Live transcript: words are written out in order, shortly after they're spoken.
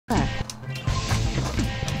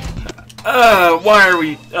Why are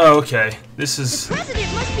we... Oh, okay. This is...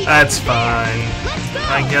 That's fine.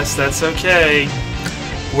 I guess that's okay.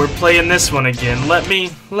 We're playing this one again. Let me.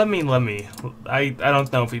 I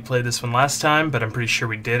don't know if we played this one last time, but I'm pretty sure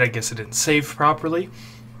we did. I guess it didn't save properly.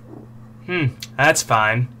 That's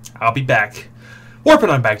fine. I'll be back. Warping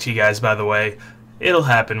on back to you guys, by the way. It'll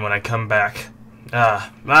happen when I come back.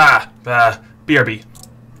 BRB.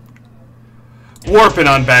 Warping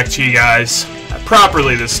on back to you guys.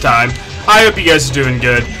 Properly this time. I hope you guys are doing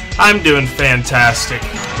good. I'm doing fantastic.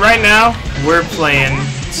 Right now, we're playing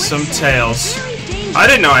some Tails. I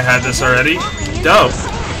didn't know I had this already. Dope.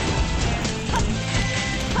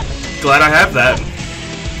 Glad I have that.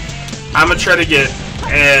 I'm gonna try to get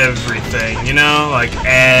everything, you know? Like,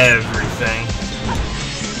 everything.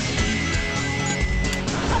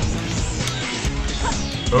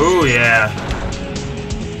 Oh, yeah.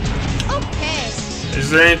 Okay. Is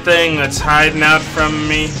there anything that's hiding out from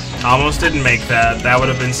me? Almost didn't make that. That would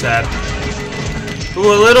have been sad.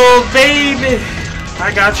 Ooh, a little baby.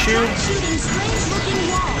 I got you. Shooting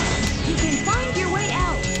strange-looking walls. You can find your way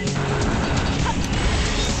out.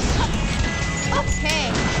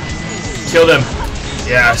 Okay. Killed him.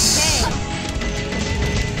 Yes.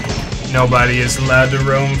 Nobody is allowed to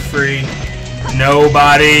roam free.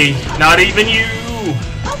 Nobody. Not even you.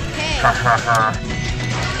 Okay. Ha ha ha.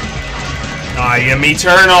 I am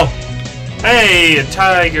eternal. Hey, a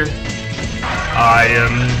tiger. I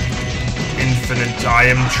am infinite. I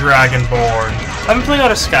am dragonborn. I've been playing a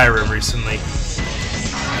lot of Skyrim recently.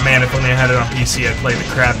 Man, if only I had it on PC, I'd play the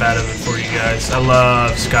crap out of it for you guys. I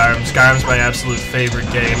love Skyrim. Skyrim's my absolute favorite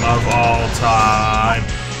game of all time.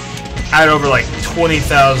 I had over like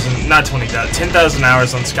 20,000, not 20,000, 10,000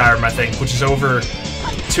 hours on Skyrim, I think, which is over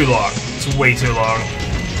too long. It's way too long.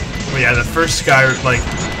 But yeah, the first Skyrim, like,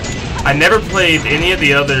 I never played any of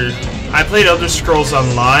the other. I played Elder Scrolls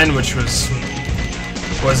Online, which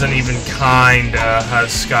wasn't even kinda how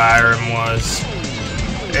Skyrim was.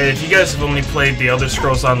 And if you guys have only played the Elder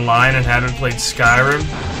Scrolls Online and haven't played Skyrim,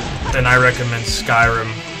 then I recommend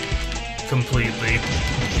Skyrim completely.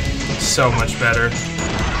 So much better.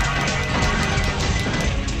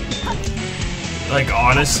 Like,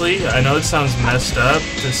 honestly, I know it sounds messed up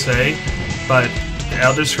to say, but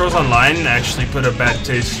Elder Scrolls Online actually put a bad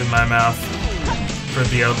taste in my mouth for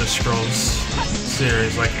the Elder Scrolls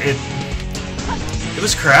series. Like, it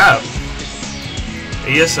was crap.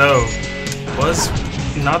 ESO was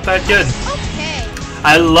not that good. Okay.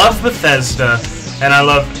 I love Bethesda, and I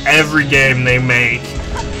love every game they make.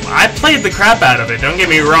 I played the crap out of it, don't get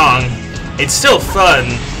me wrong. It's still fun,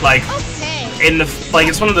 like,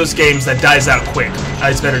 it's one of those games that dies out quick.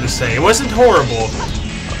 It's better to say. It wasn't horrible,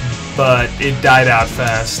 but it died out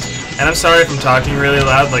fast. And I'm sorry if I'm talking really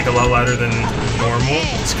loud, like a lot louder than normal.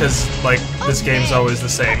 It's because, like, this game's always the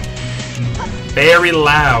same. Very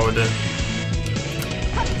loud.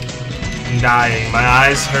 I'm dying. My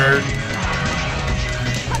eyes hurt.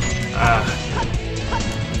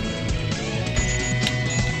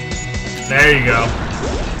 There you go.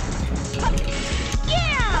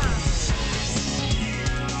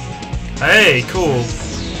 Hey, cool.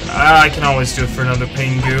 I can always do it for another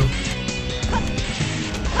Pingu.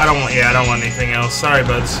 I don't want anything else. Sorry,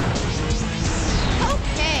 buds.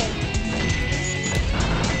 Okay.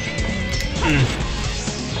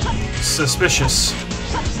 Suspicious.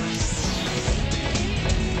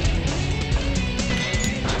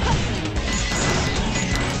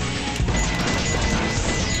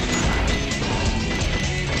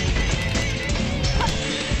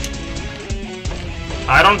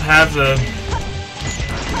 I don't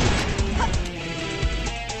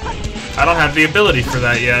have the ability for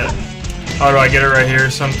that yet. Oh, do I get it right here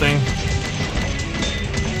or something?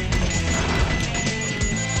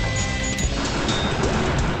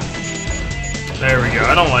 There we go.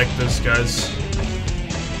 I don't like this, guys.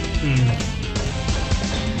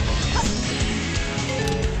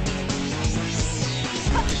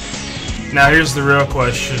 Now here's the real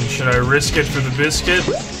question. Should I risk it for the biscuit?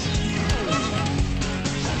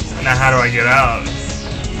 Now how do I get out?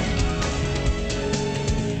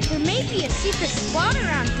 There may be a secret spot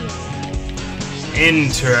around here.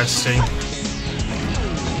 Interesting.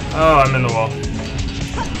 Oh, I'm in the wall.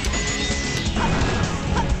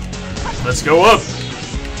 Let's go up.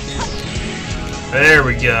 There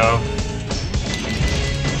we go.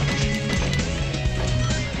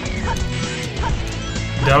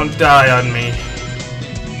 Don't die on me.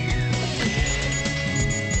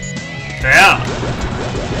 Yeah.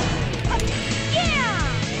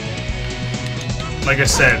 Like I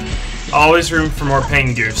said, always room for more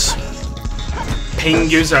Pingus.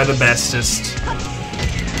 Pingus are the bestest.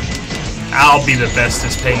 I'll be the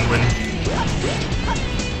bestest penguin.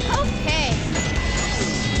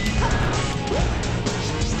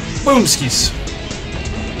 Boomskis.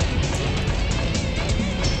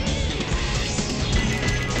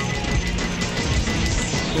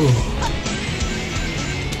 Ooh.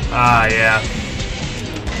 Ah, yeah.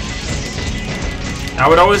 I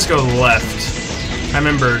would always go left. I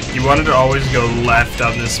remember you wanted to always go left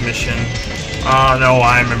on this mission. Oh, no,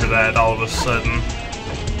 I remember that all of a sudden.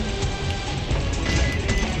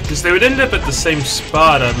 Because they would end up at the same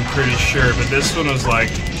spot, I'm pretty sure, but this one was like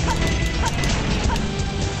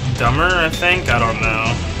dumber, I think? I don't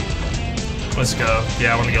know. Let's go.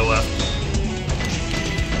 Yeah, I want to go left.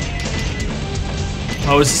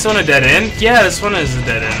 Oh, is this one a dead end? Yeah, this one is a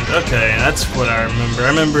dead end. Okay, that's what I remember. I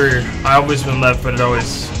remember I always went left, but it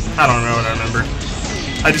always... I don't know what I remembered.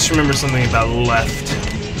 I just remember something about left.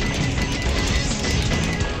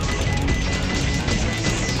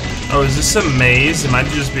 Oh, is this a maze? Am I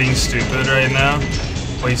just being stupid right now?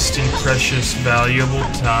 Wasting precious, valuable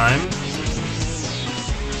time?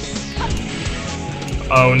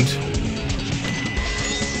 Owned.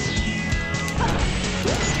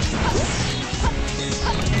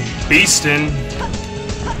 Beastin'.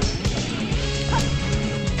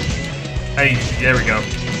 Hey, there we go.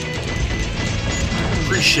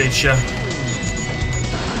 Appreciate ya.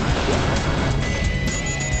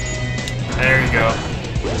 There you go.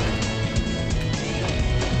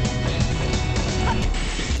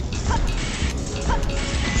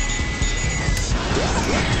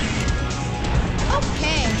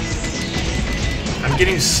 Okay. I'm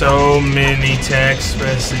getting so many text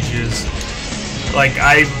messages. Like,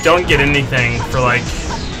 I don't get anything for like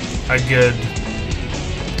a good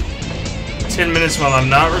 10 minutes while I'm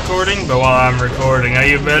not recording, but while I'm recording,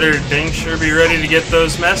 you better dang sure be ready to get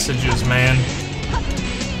those messages, man.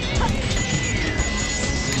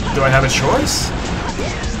 Do I have a choice?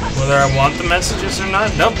 Whether I want the messages or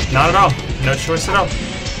not? Nope, not at all. No choice at all.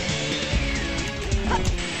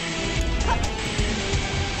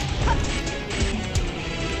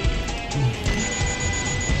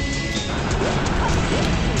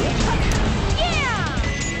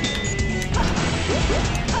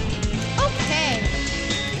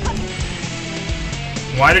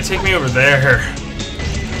 Why'd it take me over there?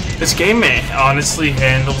 This game honestly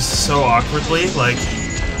handles so awkwardly, like,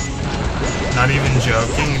 not even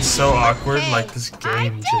joking, it's so awkward, like this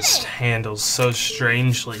game just handles so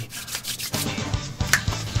strangely.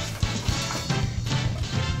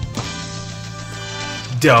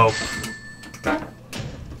 Dope.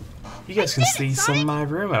 You guys can see some of my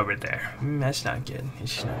room over there. That's not good.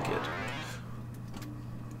 It's not good.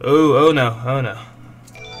 Oh no, oh no.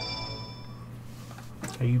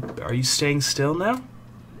 Are you staying still now?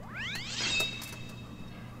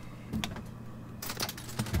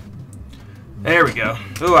 There we go.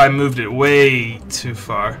 Oh, I moved it way too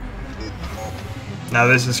far. Now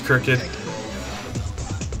this is crooked.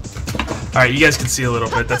 Alright, you guys can see a little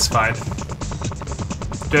bit, that's fine.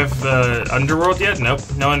 Do you have Underworld yet? Nope,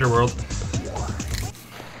 no Underworld.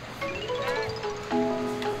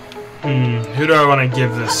 Who do I want to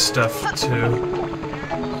give this stuff to?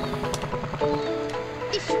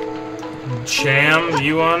 Cham,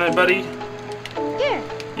 you want it, buddy? Here.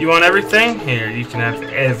 You want everything? Here, you can have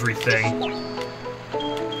everything.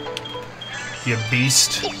 You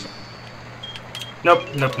beast. Nope,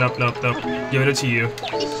 nope, nope, nope, nope. Give it to you.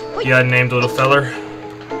 You got a named little feller.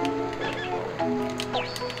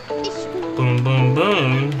 Boom, boom,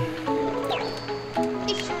 boom.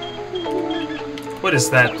 What is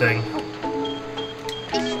that thing?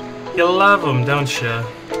 You love them, don't you?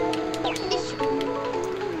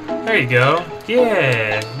 There you go.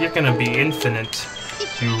 Yeah, you're gonna be infinite.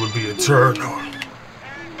 You will be eternal.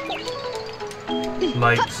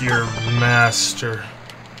 Like your master.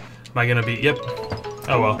 Am I gonna be? Yep.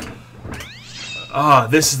 Oh well. Ah,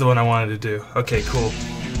 this is the one I wanted to do. Okay, cool.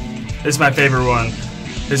 This is my favorite one.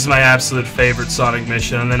 This is my absolute favorite Sonic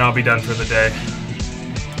mission, and then I'll be done for the day.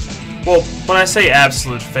 Well, when I say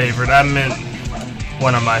absolute favorite, I meant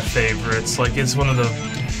one of my favorites. Like, it's one of the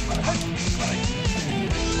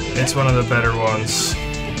better ones.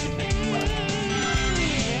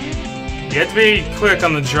 You have to be quick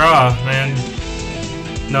on the draw, man.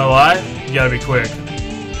 No lie, you gotta be quick.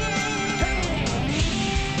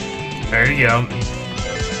 There you go.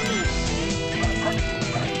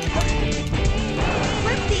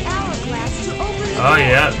 Flip the hourglass to open the Oh door.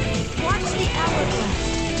 yeah. Watch the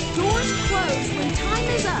hourglass. Doors close when time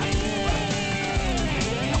is up.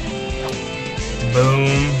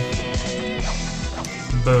 Boom.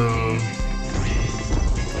 Boom.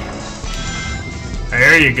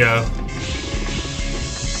 There you go.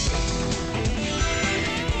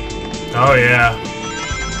 Oh yeah.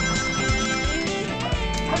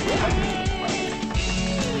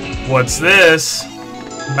 What's this?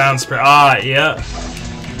 Bounce spray. Ah, yeah.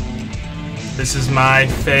 This is my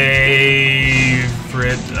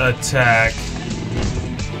favorite attack.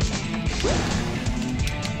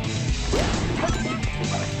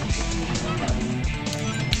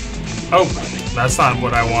 Oh, that's not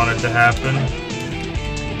what I wanted to happen.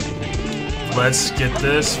 Let's get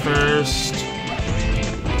this first.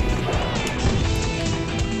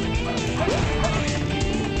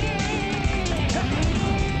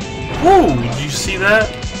 Whoa, did you see that?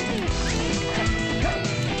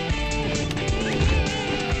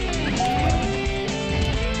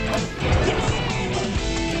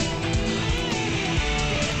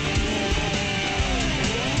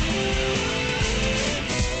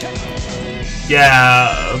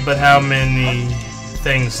 Yeah, but how many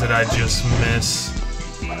things did I just miss?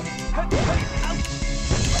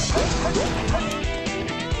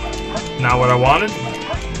 Not what I wanted?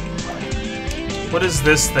 What is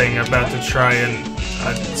this thing about to try and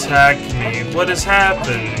attack me? What is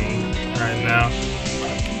happening right now?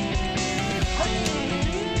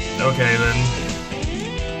 Okay then.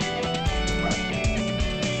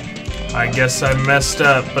 I guess I messed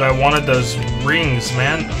up, but I wanted those rings,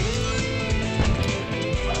 man.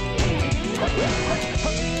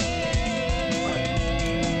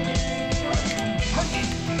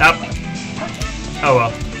 Up. Oh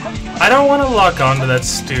well. I don't want to lock onto that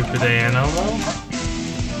stupid animal.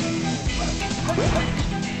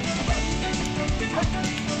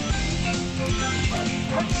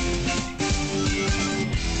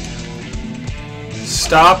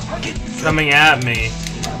 Stop coming at me.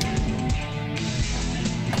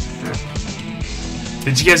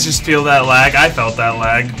 Did you guys just feel that lag? I felt that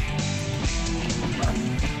lag.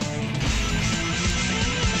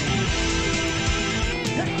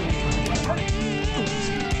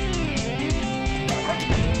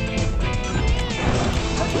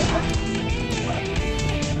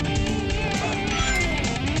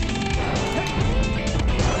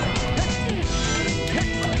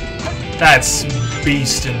 That's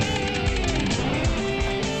beastin'.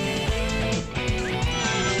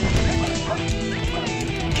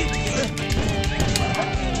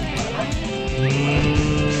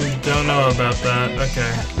 Don't know about that.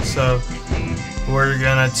 Okay, so we're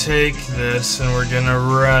gonna take this and we're gonna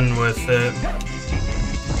run with it.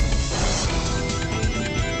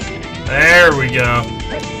 There we go.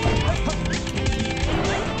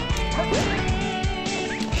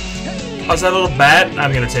 How's that little bat?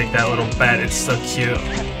 I'm gonna take that little bat. It's so cute.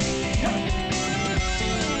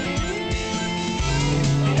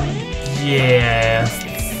 Yeah.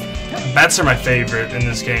 Bats are my favorite in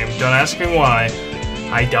this game. Don't ask me why.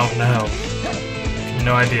 I don't know.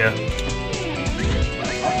 No idea.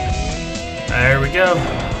 There we go.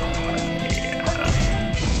 Yeah.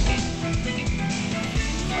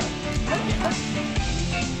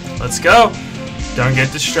 Let's go. Don't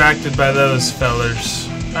get distracted by those fellers.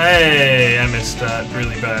 Hey, I missed that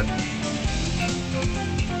really bad.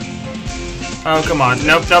 Oh, come on.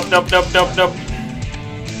 Nope, nope, nope, nope, nope, nope.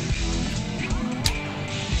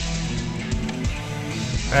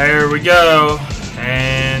 There we go.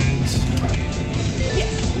 And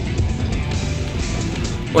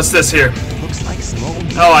what's this here? Looks like small.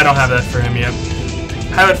 Oh, I don't have that for him yet.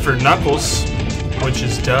 I have it for Knuckles, which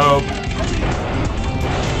is dope.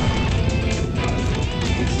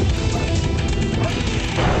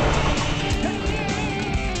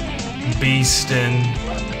 Beastin'.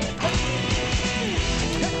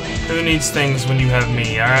 Who needs things when you have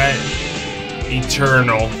me, alright?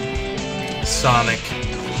 Eternal Sonic.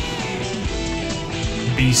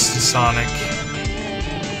 Beast Sonic.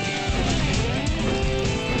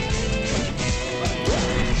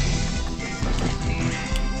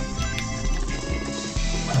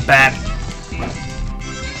 Bat.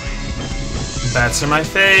 Bats are my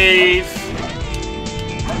fave.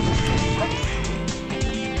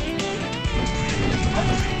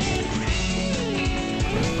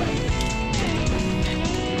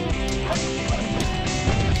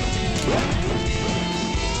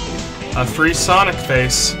 A free Sonic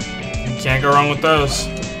face. You can't go wrong with those.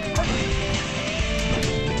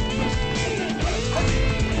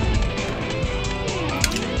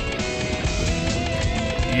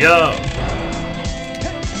 Yo.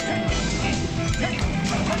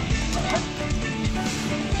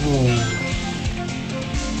 Ooh.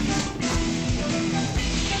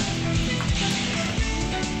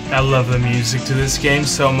 I love the music to this game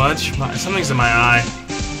so much. Something's in my eye.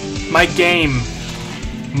 My game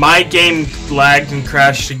lagged and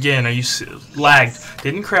crashed again. Are you lagged?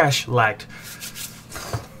 Didn't crash, lagged.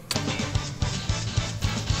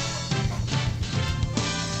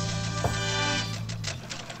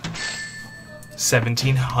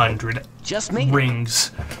 1,700 Just me.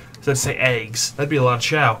 rings. So let's say eggs. That'd be a lot of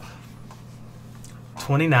chow.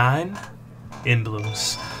 29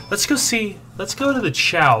 emblems. Let's go see. Let's go to the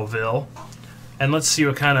Chowville, and let's see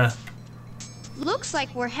what kind of. Looks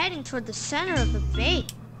like we're heading toward the center of the base.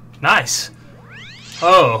 Nice.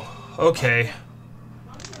 Oh, okay.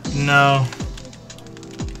 No.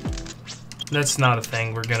 That's not a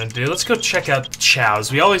thing we're gonna do. Let's go check out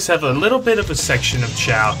chows. We always have a little bit of a section of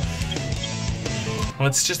chow.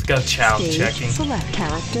 Let's just go chow Stage checking. Select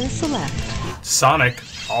character select. Sonic,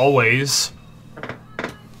 always.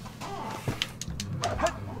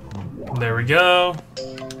 There we go.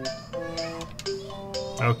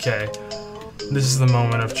 Okay. This is the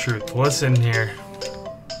moment of truth. What's in here?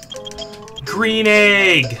 Green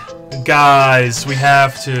egg! Guys, we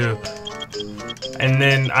have to. And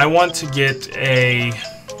then I want to get a...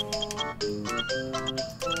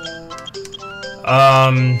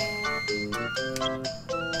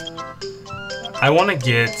 I want to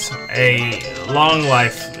get a long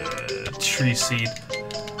life tree seed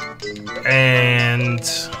and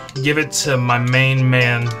give it to my main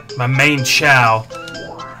man, my main Chow.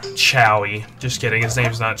 Chowie. Just kidding, his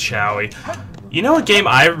name's not Chowie. You know a game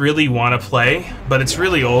I really want to play, but it's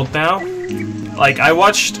really old now? Like, I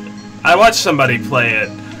watched somebody play it.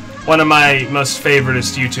 One of my most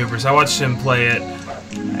favoritist YouTubers. I watched him play it,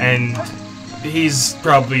 and he's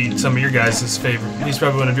probably some of your guys' favorite. He's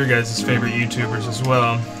probably one of your guys' favorite YouTubers as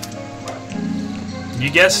well.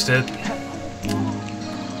 You guessed it.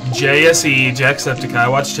 JSE, Jacksepticeye. I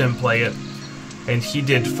watched him play it, and he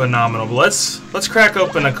did phenomenal. But let's crack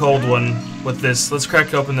open a cold one with this. Let's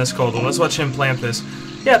crack open this cold one. Let's watch him plant this.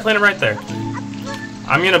 Yeah, plant it right there.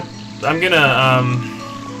 I'm gonna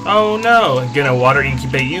oh no, I'm gonna water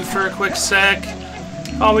incubate you for a quick sec.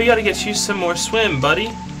 Oh, we gotta get you some more swim, buddy.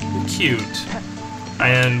 You're cute.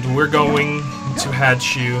 And we're going to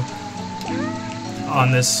hatch you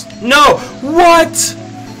on this. No! What?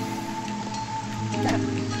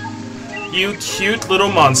 You cute little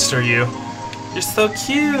monster, you. You're so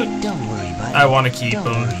cute. Don't worry, buddy. I want to keep Don't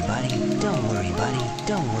him. worry, buddy. Don't worry, buddy.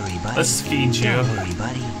 Don't worry, buddy. Let's feed you. Don't worry,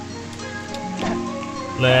 buddy.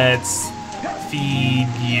 Let's feed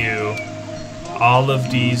you all of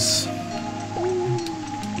these.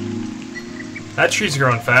 That tree's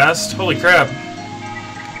growing fast. Holy crap.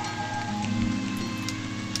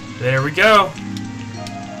 There we go.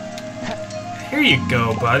 Here you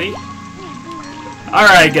go, buddy.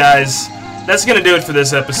 Alright, guys. That's gonna do it for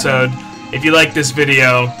this episode. If you like this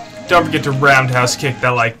video, don't forget to roundhouse kick that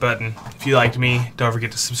like button. If you liked me, don't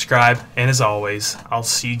forget to subscribe. And as always, I'll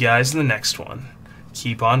see you guys in the next one.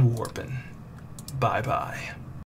 Keep on warping. Bye-bye.